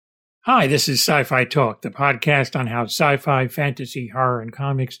Hi, this is Sci-Fi Talk, the podcast on how sci-fi, fantasy, horror, and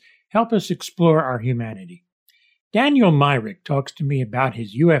comics help us explore our humanity. Daniel Myrick talks to me about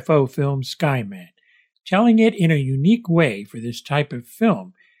his UFO film Skyman, telling it in a unique way for this type of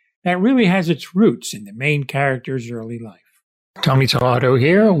film that really has its roots in the main character's early life. Tommy Talato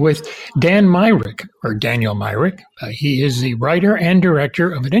here with Dan Myrick, or Daniel Myrick. He is the writer and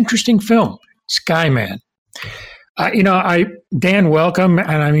director of an interesting film, Skyman. Dan, welcome.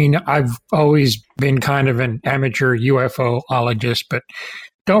 And I mean, I've always been kind of an amateur UFOologist, but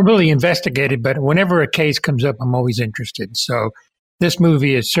don't really investigate it. But whenever a case comes up, I'm always interested. So this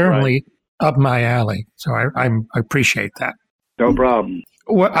movie is certainly up my alley. So I appreciate that. No problem.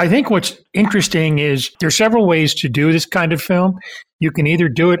 Well, I think what's interesting is there's several ways to do this kind of film. You can either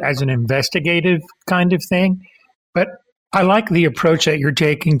do it as an investigative kind of thing, but I like the approach that you're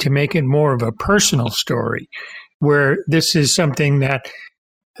taking to make it more of a personal story, where this is something that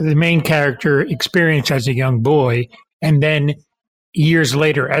the main character experienced as a young boy, and then years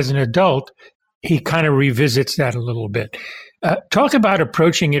later as an adult, he kind of revisits that a little bit. Talk about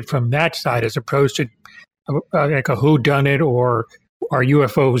approaching it from that side as opposed to like a whodunit or are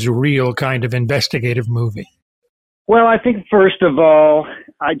UFOs real kind of investigative movie? Well, I think first of all,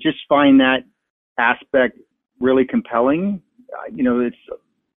 I just find that aspect really compelling.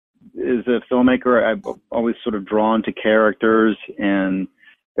 As a filmmaker, I've always sort of drawn to characters and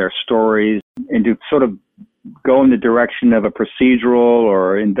their stories, and to sort of go in the direction of a procedural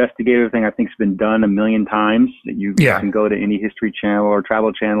or investigative thing, I think has been done a million times. You can go to any History Channel or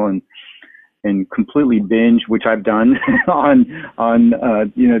Travel Channel and completely binge, which I've done on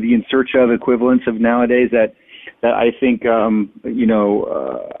the In Search Of equivalents of nowadays that I think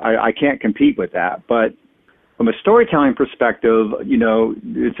I can't compete with that. But from a storytelling perspective,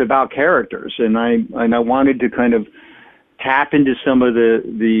 it's about characters, and I wanted to kind of tap into some of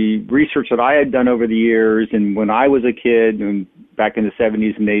the research that I had done over the years, and when I was a kid, and back in the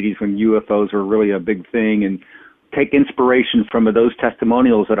 70s and 80s when UFOs were really a big thing, and take inspiration from those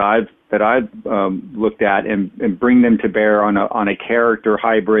testimonials that I've looked at and bring them to bear on a character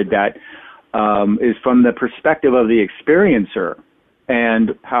hybrid that is from the perspective of the experiencer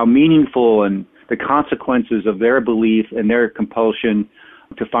and how meaningful and the consequences of their belief and their compulsion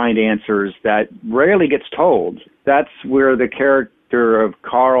to find answers that rarely gets told. That's where the character of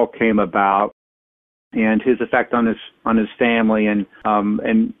Carl came about, and his effect on his family and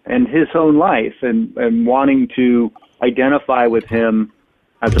his own life, and wanting to identify with him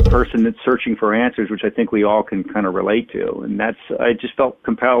as a person that's searching for answers, which I think we all can kind of relate to, and I just felt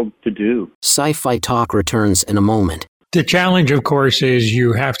compelled to do. Sci-Fi Talk returns in a moment. The challenge, of course, is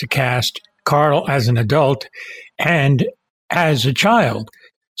you have to cast Carl as an adult and as a child.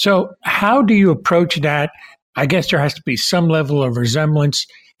 So how do you approach that? I guess there has to be some level of resemblance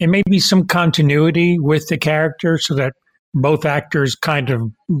and maybe some continuity with the character so that both actors kind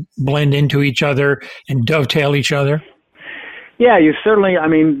of blend into each other and dovetail each other. Yeah, you certainly,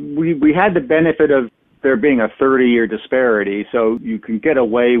 we had the benefit of there being a 30-year disparity, so you can get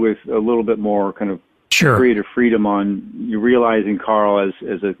away with a little bit more kind of creative freedom on you realizing Carl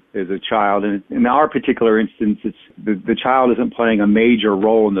as a child. And in our particular instance, it's the child isn't playing a major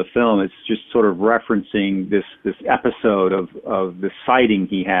role in the film. It's just sort of referencing this episode of the sighting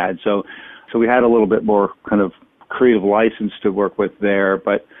he had. So we had a little bit more kind of creative license to work with there.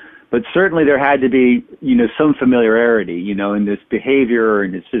 But certainly there had to be, some familiarity, in this behavior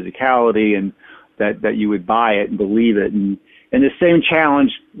and his physicality, and that you would buy it and believe it. And the same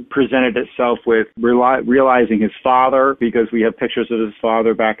challenge presented itself with realizing his father, because we have pictures of his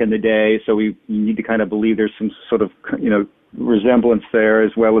father back in the day. So you need to kind of believe there's some sort of, resemblance there,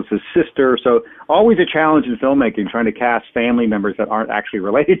 as well as his sister. So always a challenge in filmmaking, trying to cast family members that aren't actually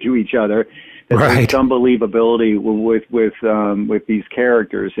related to each other. There's some believability with these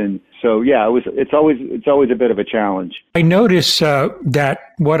characters. And so, it's always a bit of a challenge. I notice that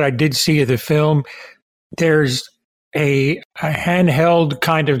what I did see of the film, there's a handheld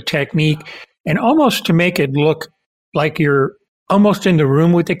kind of technique, and almost to make it look like you're almost in the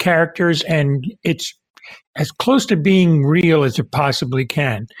room with the characters, and it's as close to being real as it possibly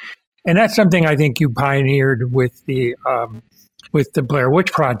can. And that's something I think you pioneered with the Blair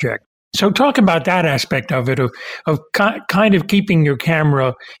Witch Project. So talk about that aspect of it, of kind of keeping your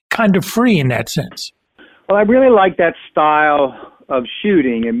camera kind of free in that sense. Well, I really like that style of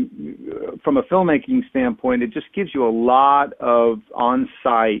shooting, and from a filmmaking standpoint, it just gives you a lot of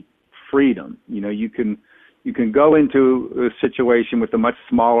on-site freedom. You can go into a situation with a much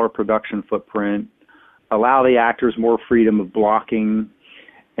smaller production footprint, allow the actors more freedom of blocking,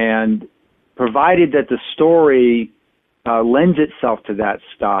 and provided that the story lends itself to that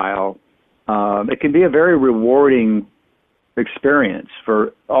style, it can be a very rewarding experience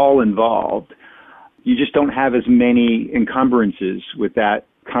for all involved. You just don't have as many encumbrances with that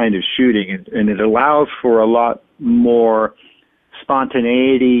kind of shooting, and it allows for a lot more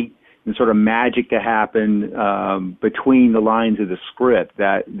spontaneity and sort of magic to happen between the lines of the script.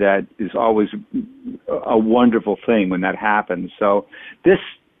 That is always a wonderful thing when that happens. So this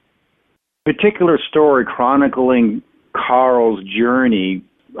particular story chronicling Carl's journey,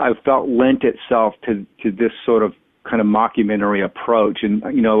 I felt lent itself to this sort of kind of mockumentary approach. And,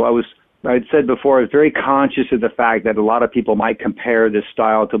 you know, I'd said before, I was very conscious of the fact that a lot of people might compare this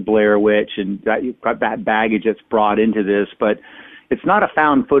style to Blair Witch, and that you've got that baggage that's brought into this, but it's not a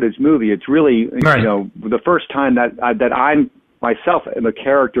found footage movie. It's really, right, you know, the first time that I'm myself am a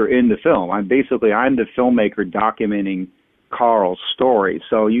character in the film. I'm the filmmaker documenting Carl's story.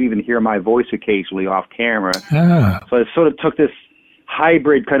 So you even hear my voice occasionally off camera. So I sort of took this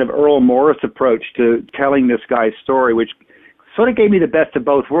hybrid kind of Earl Morris approach to telling this guy's story, which sort of gave me the best of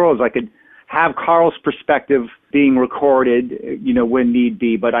both worlds. I could have Carl's perspective being recorded, you know, when need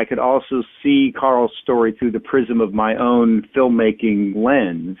be, but I could also see Carl's story through the prism of my own filmmaking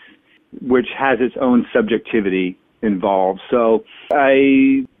lens, which has its own subjectivity involved. So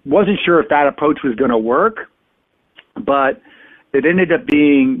I wasn't sure if that approach was going to work, but it ended up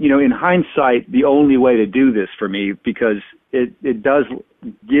being, you know, in hindsight, the only way to do this for me, because it does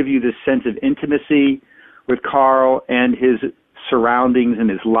give you this sense of intimacy with Carl and his surroundings and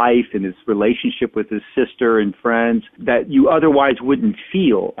his life and his relationship with his sister and friends that you otherwise wouldn't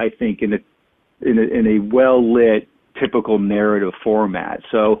feel, I think, in a well-lit, typical narrative format.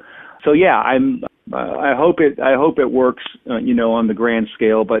 So yeah, I hope it works, you know, on the grand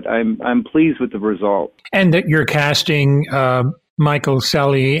scale, but I'm pleased with the result. And that you're casting Michael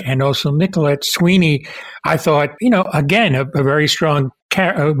Selly and also Nicolette Sweeney, I thought, you know, again, a very strong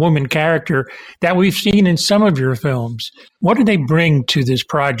woman character that we've seen in some of your films. What do they bring to this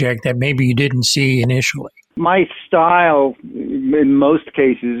project that maybe you didn't see initially? My style, in most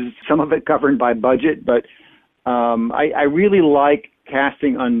cases, some of it governed by budget, but I really like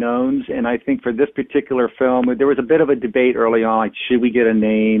casting unknowns, and I think for this particular film, there was a bit of a debate early on, like, should we get a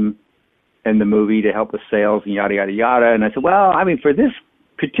name in the movie to help with sales and yada, yada, yada. And I said, well, I mean, for this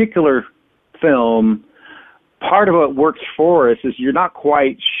particular film, part of what works for us is you're not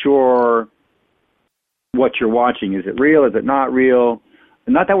quite sure what you're watching. Is it real? Is it not real?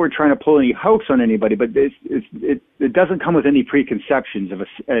 And not that we're trying to pull any hoax on anybody, but it doesn't come with any preconceptions of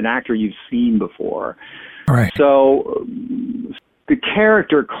an actor you've seen before. Right. So the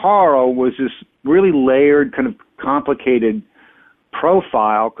character Carl was this really layered, kind of complicated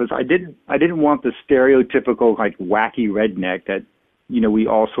profile, because I didn't want the stereotypical, like, wacky redneck that, you know, we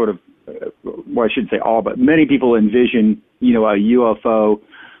all sort of, well, I shouldn't say all, but many people envision, you know, a UFO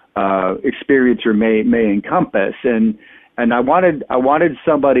experiencer may encompass, and I wanted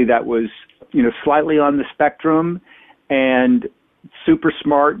somebody that was, you know, slightly on the spectrum and super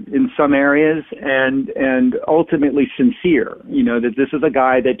smart in some areas, and ultimately sincere. You know, that this is a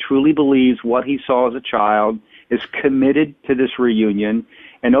guy that truly believes what he saw as a child, is committed to this reunion,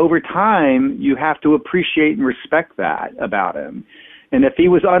 and over time you have to appreciate and respect that about him. And if he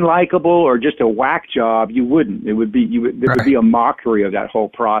was unlikable or just a whack job, you wouldn't. There would be a mockery of that whole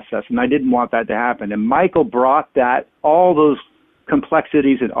process, and I didn't want that to happen. And Michael brought all those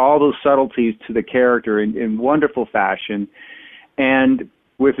complexities and all those subtleties to the character in wonderful fashion. And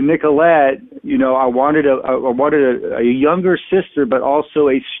with Nicolette, you know, I wanted a younger sister, but also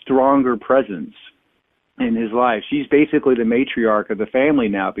a stronger presence in his life. She's basically the matriarch of the family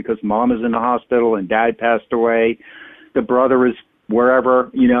now, because mom is in the hospital and dad passed away. The brother is wherever,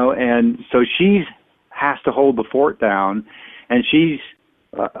 you know, and so she has to hold the fort down, and she's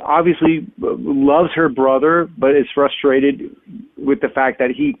obviously loves her brother, but is frustrated with the fact that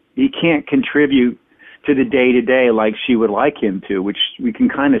he can't contribute to the day-to-day like she would like him to, which we can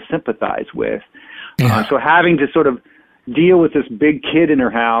kind of sympathize with. Yeah. So having to sort of deal with this big kid in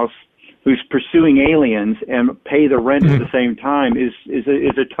her house who's pursuing aliens and pay the rent at the same time is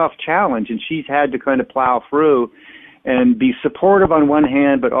a tough challenge, and she's had to kind of plow through and be supportive on one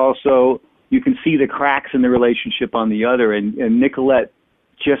hand, but also you can see the cracks in the relationship on the other, and Nicolette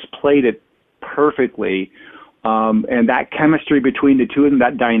just played it perfectly. And that chemistry between the two of them,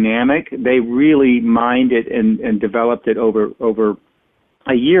 that dynamic, they really mined it and developed it over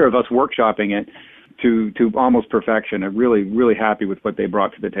a year of us workshopping it to almost perfection. I'm really, really happy with what they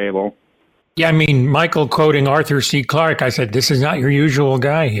brought to the table. Yeah, I mean, Michael quoting Arthur C. Clarke, I said, this is not your usual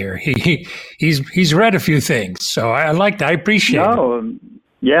guy here. He's read a few things, so I like that. I appreciate it.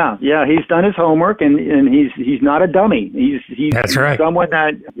 Yeah, he's done his homework, and he's not a dummy. He's That's right. Someone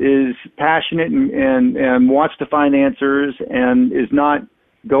that is passionate and wants to find answers, and is not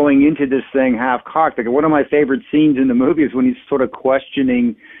going into this thing half-cocked. Like, one of my favorite scenes in the movie is when he's sort of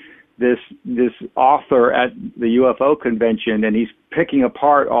questioning this author at the UFO convention, and he's picking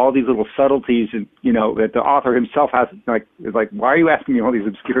apart all these little subtleties, and that the author himself has, is like, why are you asking me all these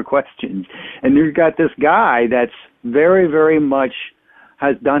obscure questions? And you've got this guy that's very, very much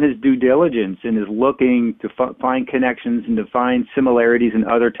has done his due diligence and is looking to find connections and to find similarities in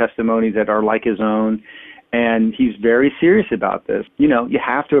other testimonies that are like his own. And he's very serious about this. You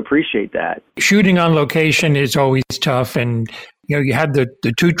have to appreciate that. Shooting on location is always tough. And, you had the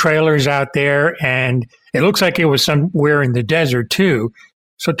two trailers out there, and it looks like it was somewhere in the desert, too.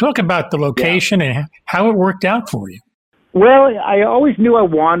 So talk about the location and how it worked out for you. Well, I always knew I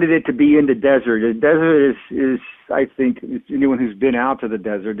wanted it to be in the desert. The desert is I think, anyone who's been out to the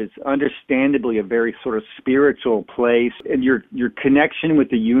desert, it's understandably a very sort of spiritual place. And your connection with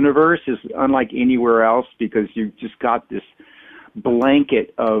the universe is unlike anywhere else, because you've just got this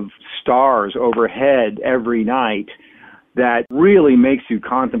blanket of stars overhead every night that really makes you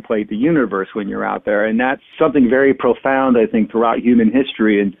contemplate the universe when you're out there. And that's something very profound, I think, throughout human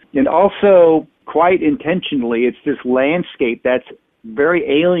history. And also, quite intentionally, it's this landscape that's very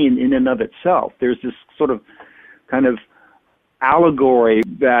alien in and of itself. There's this sort of kind of allegory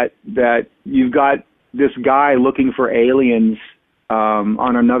that you've got this guy looking for aliens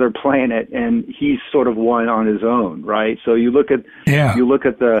on another planet, and he's sort of one on his own, right? So you look at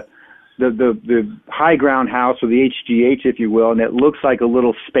the high ground house, or the HGH, if you will, and it looks like a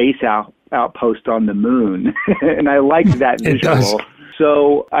little space outpost on the moon. And I liked that visual. It does.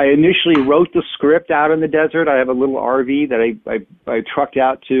 So I initially wrote the script out in the desert. I have a little RV that I trucked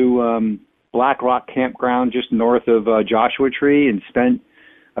out to Black Rock Campground just north of Joshua Tree, and spent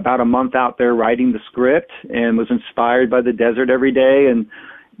about a month out there writing the script, and was inspired by the desert every day. And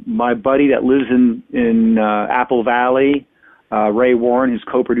my buddy that lives in Apple Valley, Ray Warren, who's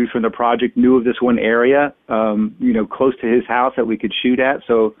co-producer on the project, knew of this one area, close to his house that we could shoot at.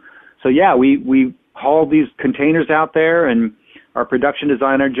 So yeah, we hauled these containers out there, and our production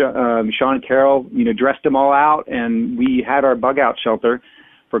designer, Sean Carroll, dressed them all out, and we had our bug out shelter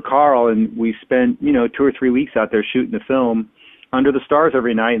for Carl, and we spent, 2 or 3 weeks out there shooting the film under the stars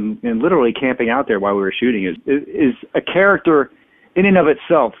every night, and literally camping out there while we were shooting is a character in and of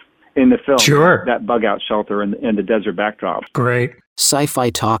itself in the film. Sure. That bug out shelter and the desert backdrop. Great. Sci-Fi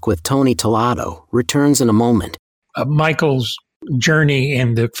Talk with Tony Tolato returns in a moment. Michael's journey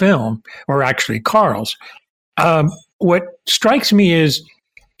in the film, or actually Carl's, what strikes me is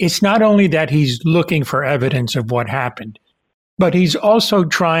it's not only that he's looking for evidence of what happened, but he's also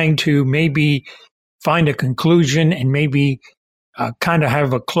trying to maybe find a conclusion, and maybe kind of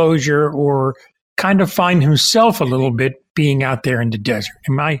have a closure, or kind of find himself a little bit being out there in the desert.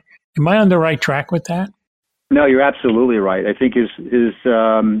 Am I on the right track with that? No, you're absolutely right. I think his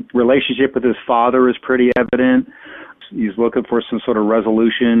relationship with his father is pretty evident. He's looking for some sort of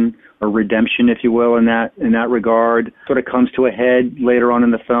resolution or redemption, if you will, in that regard. Sort of comes to a head later on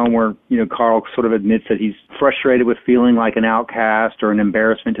in the film, where Carl sort of admits that he's frustrated with feeling like an outcast or an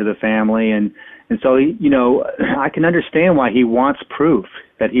embarrassment to the family, and so I can understand why he wants proof,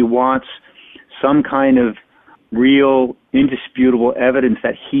 that he wants some kind of real, indisputable evidence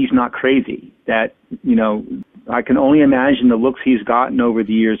that he's not crazy. That I can only imagine the looks he's gotten over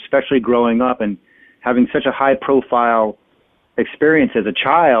the years, especially growing up and having such a high-profile experience as a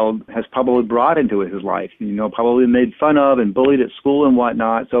child, has probably brought into his life. Probably made fun of and bullied at school and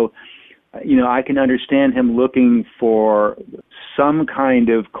whatnot. So, I can understand him looking for some kind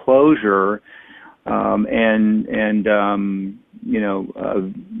of closure and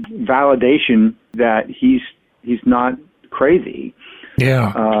validation that he's not crazy.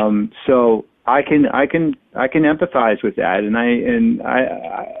 Yeah. So I can empathize with that, and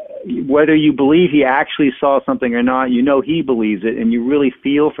I whether you believe he actually saw something or not, he believes it, and you really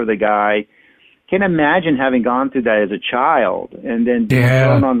feel for the guy. Can't imagine having gone through that as a child, and then being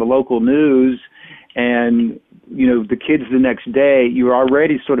thrown on the local news, and the kids the next day. You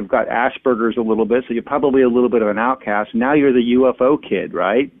already sort of got Asperger's a little bit, so you're probably a little bit of an outcast. Now you're the UFO kid,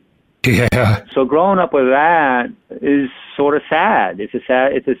 right? Yeah. So growing up with that is sort of sad. It's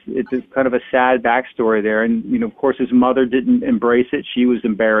a kind of a sad backstory there, and of course his mother didn't embrace it. She was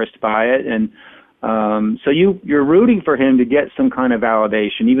embarrassed by it, and so you're rooting for him to get some kind of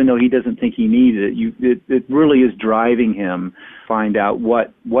validation, even though he doesn't think he needs it. It really is driving him to find out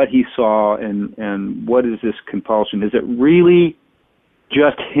what he saw and what is this compulsion. Is it really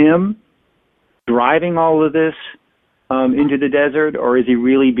just him driving all of this? into the desert, or is he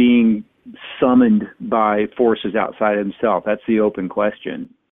really being summoned by forces outside himself? That's the open question.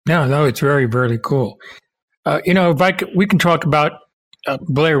 No, it's very, very cool. We can talk about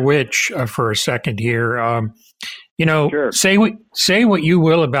Blair Witch for a second here. Sure. Say what you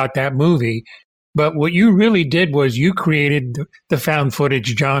will about that movie, but what you really did was you created the found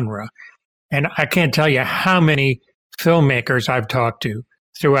footage genre. And I can't tell you how many filmmakers I've talked to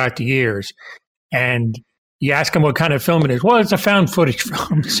throughout the years. And you ask them what kind of film it is. Well, it's a found footage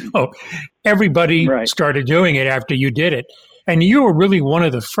film. So everybody started doing it after you did it. And you were really one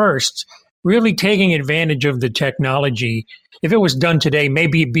of the first really taking advantage of the technology. If it was done today,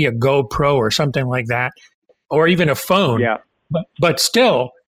 maybe it'd be a GoPro or something like that, or even a phone. Yeah. But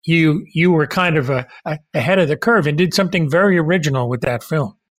still, you were kind of ahead of the curve and did something very original with that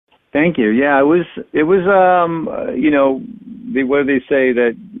film. Thank you. Yeah, it was what do they say,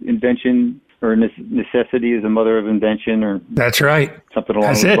 that invention or necessity is the mother of invention, or that's right, something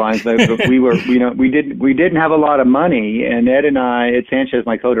along those lines. But we didn't have a lot of money, and Ed and I, Ed Sanchez,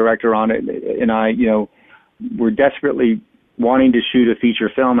 my co-director on it, and I, were desperately wanting to shoot a feature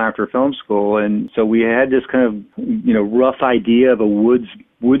film after film school, and so we had this kind of rough idea of a woods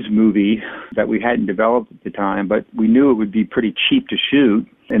movie that we hadn't developed at the time, but we knew it would be pretty cheap to shoot,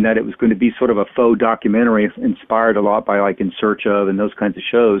 and that it was going to be sort of a faux documentary inspired a lot by like In Search Of and those kinds of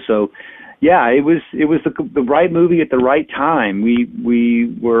shows. So yeah, it was the right movie at the right time.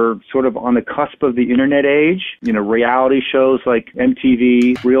 We were sort of on the cusp of the internet age. Reality shows like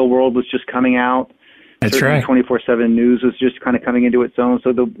MTV, Real World was just coming out. That's right. 24/7 News was just kind of coming into its own.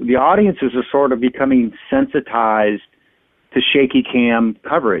 So the audiences are sort of becoming sensitized to shaky cam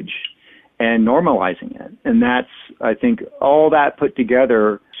coverage and normalizing it. And that's, I think, all that put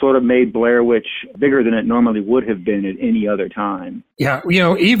together sort of made Blair Witch bigger than it normally would have been at any other time. Yeah,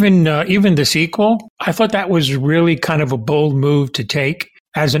 even the sequel, I thought that was really kind of a bold move to take.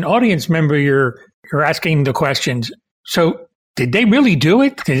 As an audience member, you're asking the questions. So did they really do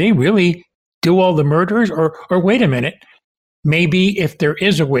it? Did they really do all the murders? Or wait a minute, maybe if there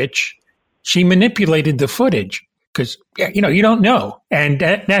is a witch, she manipulated the footage. Because, you don't know. And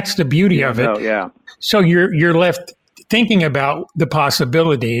that's the beauty of it. Oh, yeah. So you're left thinking about the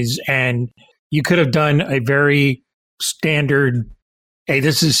possibilities, and you could have done a very standard, hey,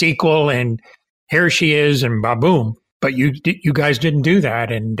 this is a sequel, and here she is, and ba-boom. But you guys didn't do that,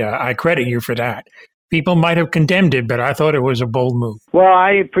 and I credit you for that. People might have condemned it, but I thought it was a bold move. Well,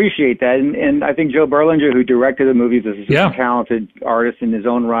 I appreciate that. And I think Joe Berlinger, who directed the movies, is a talented artist in his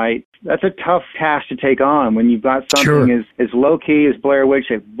own right. That's a tough task to take on when you've got something as low-key as Blair Witch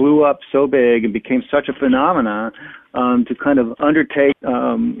that blew up so big and became such a phenomenon. To kind of undertake,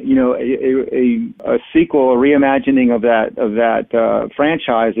 a sequel, a reimagining of that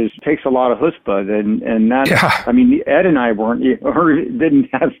franchise takes a lot of chutzpah, and that. Yeah. I mean, Ed and I weren't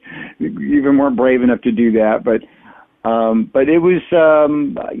brave enough to do that, but it was,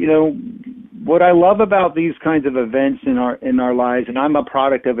 what I love about these kinds of events in our lives, and I'm a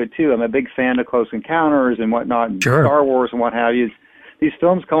product of it too. I'm a big fan of Close Encounters and whatnot, and Star Wars and what have you. These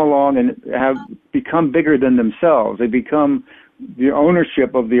films come along and have become bigger than themselves. They become the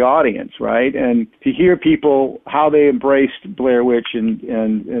ownership of the audience, right? And to hear people, how they embraced Blair Witch,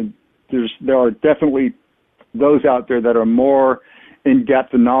 and there are definitely those out there that are more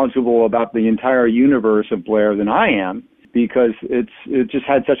in-depth and knowledgeable about the entire universe of Blair than I am, because it just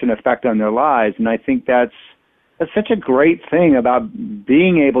had such an effect on their lives. And I think that's such a great thing about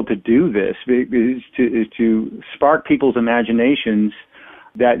being able to do this, is to spark people's imaginations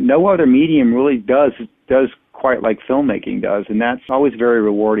that no other medium really does quite like filmmaking does. And that's always very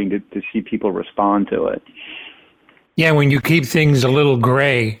rewarding to see people respond to it. Yeah, when you keep things a little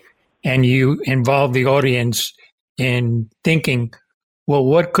gray and you involve the audience in thinking, well,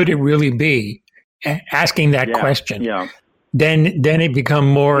 what could it really be? Asking that question. Yeah. Then they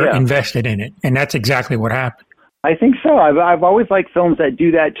become more invested in it. And that's exactly what happened. I think so. I've always liked films that do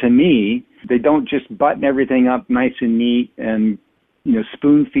that to me. They don't just button everything up nice and neat and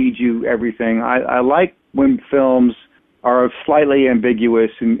spoon feed you everything. I like when films are slightly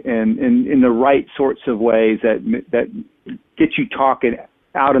ambiguous and in the right sorts of ways that get you talking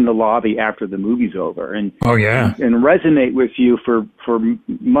out in the lobby after the movie's over, and and resonate with you for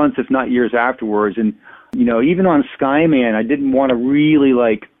months, if not years afterwards. And even on Skyman, I didn't want to really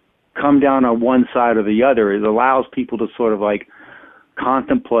come down on one side or the other. It allows people to sort of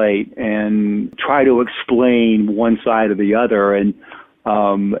contemplate and try to explain one side or the other, and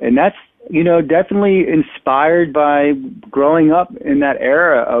that's definitely inspired by growing up in that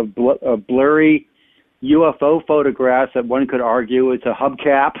era of blurry UFO photographs that one could argue it's a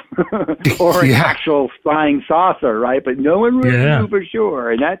hubcap or an actual flying saucer, right? But no one really knew for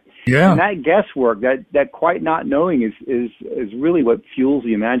sure. And that guesswork, that quite not knowing is really what fuels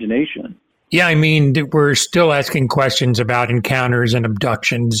the imagination. Yeah, I mean, we're still asking questions about encounters and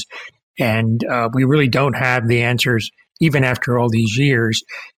abductions, and we really don't have the answers, even after all these years,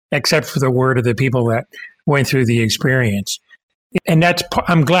 except for the word of the people that went through the experience. And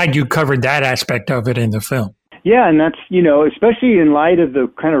I'm glad you covered that aspect of it in the film. Yeah, and that's, especially in light of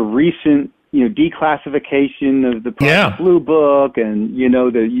the kind of recent, declassification of the Project Blue Book and,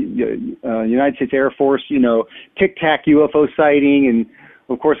 the United States Air Force, Tic Tac UFO sighting, and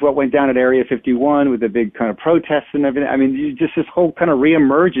of course what went down at Area 51 with the big kind of protests and everything. I mean, just this whole kind of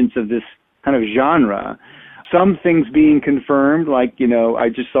reemergence of this kind of genre. Some things being confirmed, like, I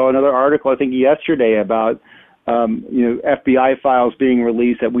just saw another article, I think yesterday, about FBI files being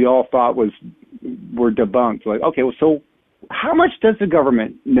released that we all thought were debunked. Like, okay, well, so how much does the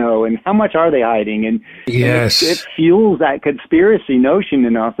government know, and how much are they hiding? And it fuels that conspiracy notion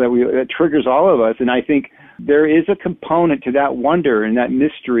enough that triggers all of us. And I think there is a component to that wonder and that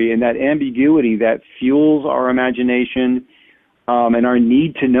mystery and that ambiguity that fuels our imagination and our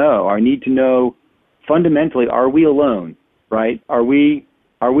need to know. Our need to know fundamentally: are we alone? Right? Are we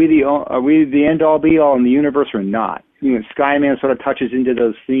the end all be all in the universe or not? Skyman sort of touches into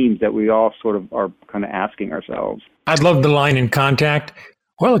those themes that we all sort of are kind of asking ourselves. I love the line in Contact.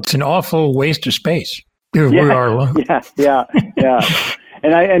 Well, it's an awful waste of space. We are alone. Yeah.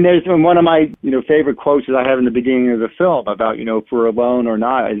 And there's one of my favorite quotes that I have in the beginning of the film about if we're alone or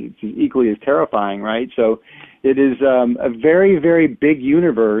not. It's equally as terrifying, right? So it is a very, very big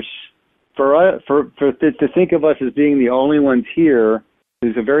universe. To think of us as being the only ones here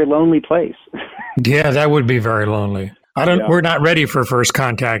is a very lonely place. Yeah, that would be very lonely. We're not ready for first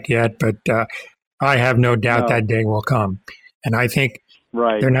contact yet, but I have no doubt that day will come. And I think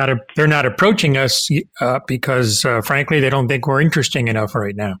they're not approaching us because, frankly, they don't think we're interesting enough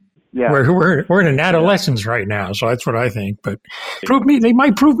right now. Yeah, we're in an adolescence right now, so that's what I think. But they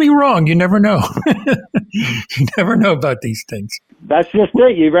might prove me wrong. You never know. You never know about these things. That's just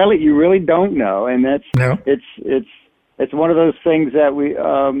it. You really don't know, and it's one of those things that we,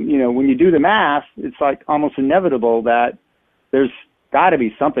 when you do the math, it's like almost inevitable that there's got to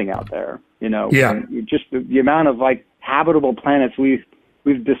be something out there. Just the amount of habitable planets we've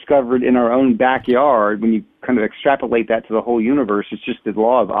discovered in our own backyard. When you kind of extrapolate that to the whole universe, it's just the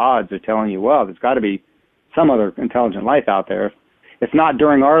law of odds are telling you, well, there's got to be some other intelligent life out there. If not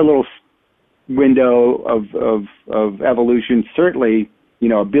during our little window of evolution, certainly,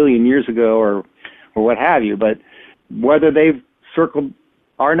 a billion years ago or what have you. But whether they've circled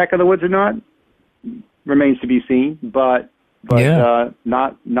our neck of the woods or not remains to be seen. But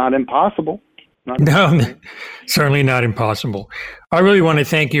not impossible. Certainly not impossible. I really want to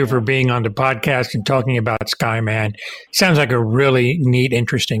thank you for being on the podcast and talking about Skyman. Sounds like a really neat,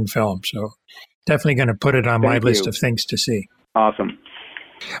 interesting film. So definitely going to put it on my list of things to see. Awesome.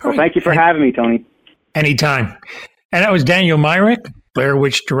 Well, thank you for having me, Tony. Anytime. And that was Daniel Myrick, Blair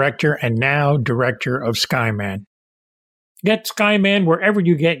Witch director and now director of Skyman. Get Skyman wherever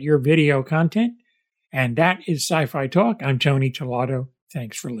you get your video content. And that is Sci-Fi Talk. I'm Tony Tolato.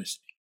 Thanks for listening.